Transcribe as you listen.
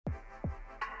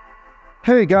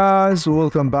Hey guys,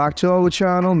 welcome back to our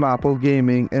channel Maple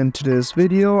Gaming. In today's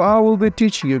video, I will be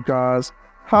teaching you guys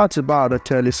how to buy the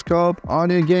telescope on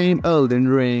your game Elden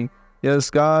Ring. Yes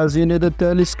guys, you need a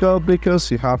telescope because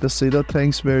you have to see the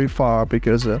things very far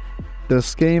because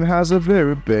this game has a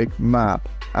very big map.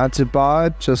 And to buy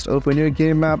it, just open your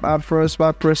game map at first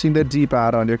by pressing the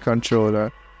D-pad on your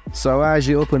controller. So as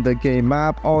you open the game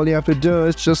map, all you have to do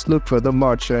is just look for the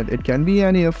merchant. It can be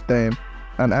any of them.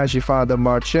 And as you find the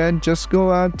merchant, just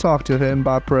go and talk to him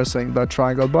by pressing the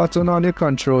triangle button on your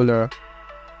controller.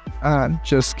 And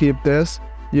just keep this.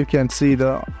 You can see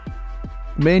the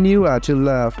menu at your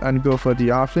left and go for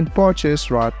the option purchase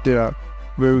right there,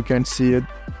 where you can see a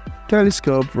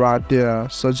telescope right there.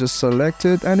 So just select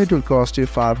it and it will cost you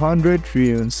 500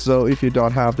 runes. So if you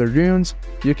don't have the runes,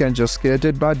 you can just get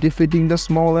it by defeating the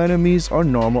small enemies or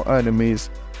normal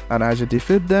enemies. And as you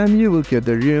defeat them, you will get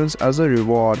the runes as a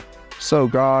reward. So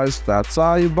guys, that's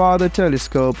how you buy the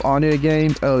telescope on your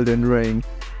game Elden Ring.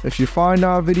 If you find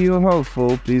our video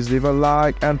helpful, please leave a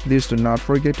like and please do not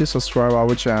forget to subscribe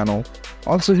our channel.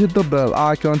 Also hit the bell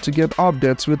icon to get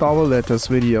updates with our latest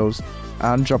videos.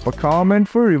 And drop a comment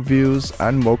for reviews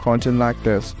and more content like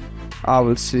this. I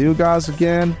will see you guys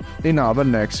again in our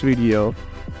next video.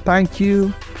 Thank you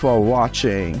for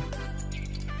watching.